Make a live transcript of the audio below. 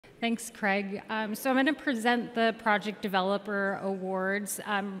Thanks, Craig. So I'm going to present the Project Developer Awards.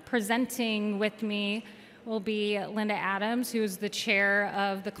 Presenting with me will be Linda Adams, who is the chair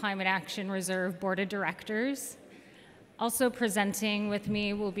of the Climate Action Reserve Board of Directors. Also presenting with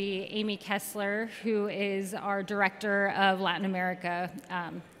me will be Amy Kessler, who is our director of Latin America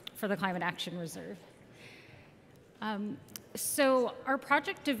for the Climate Action Reserve. So our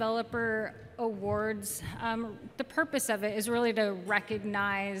Project Developer Awards, the purpose of it is really to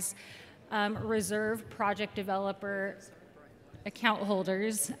recognize reserve project developer account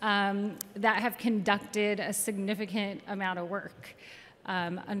holders that have conducted a significant amount of work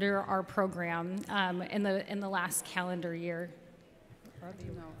under our program in the last calendar year.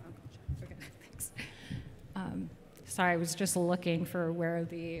 Okay, thanks. Sorry, I was just looking for where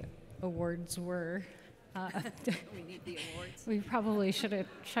the awards were. We need the awards. We probably should have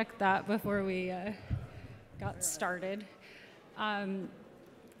checked that before we got started.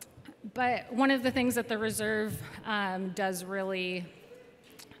 But one of the things that the Reserve does really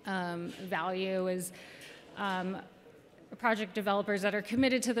value is project developers that are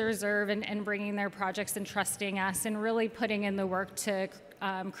committed to the Reserve and bringing their projects and trusting us and really putting in the work to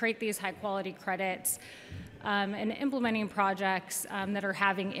create these high-quality credits and implementing projects that are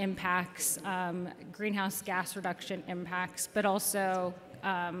having impacts, greenhouse gas reduction impacts, but also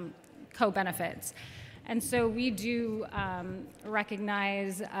co-benefits. And so we do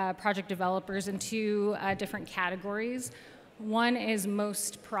recognize project developers in two different categories. One is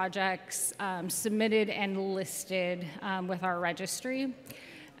most projects submitted and listed with our registry.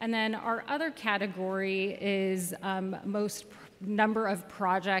 And then our other category is most number of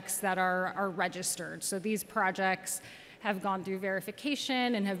projects that are registered. So these projects have gone through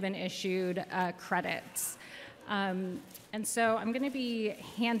verification and have been issued credits. And so I'm going to be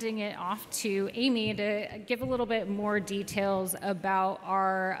handing it off to Amy to give a little bit more details about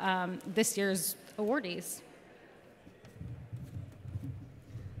our this year's awardees.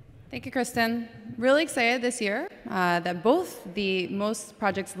 Thank you, Kristen. Really excited this year that both the most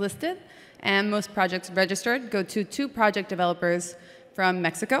projects listed and most projects registered go to two project developers from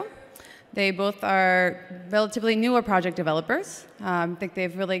Mexico. They both are relatively newer project developers. I think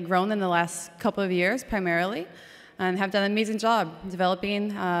they've really grown in the last couple of years primarily and have done an amazing job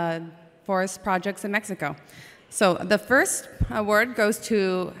developing forest projects in Mexico. So the first award goes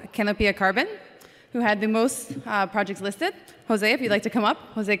to Canopia Carbon, who had the most projects listed. Jose, if you'd like to come up.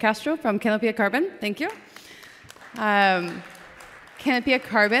 Jose Castro from Canopia Carbon, thank you. Canopia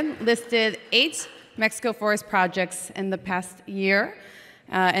Carbon listed 8 Mexico forest projects in the past year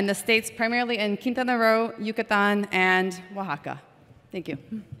in the states primarily in Quintana Roo, Yucatan, and Oaxaca. Thank you.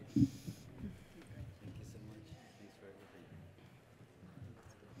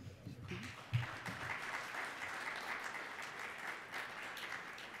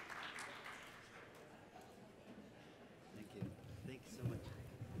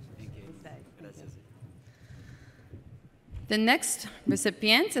 The next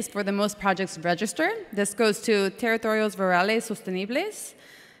recipient is for the most projects registered. This goes to Territorios Rurales Sostenibles.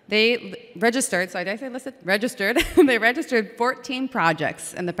 They registered, sorry, did I say listed? Registered. They registered 14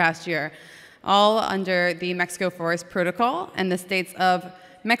 projects in the past year, all under the Mexico Forest Protocol in the states of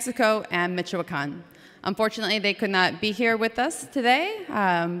Mexico and Michoacan. Unfortunately, they could not be here with us today,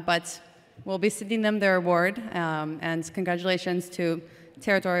 but we'll be sending them their award, and congratulations to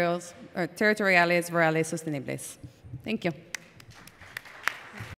Territoriales Rurales Sostenibles. Thank you.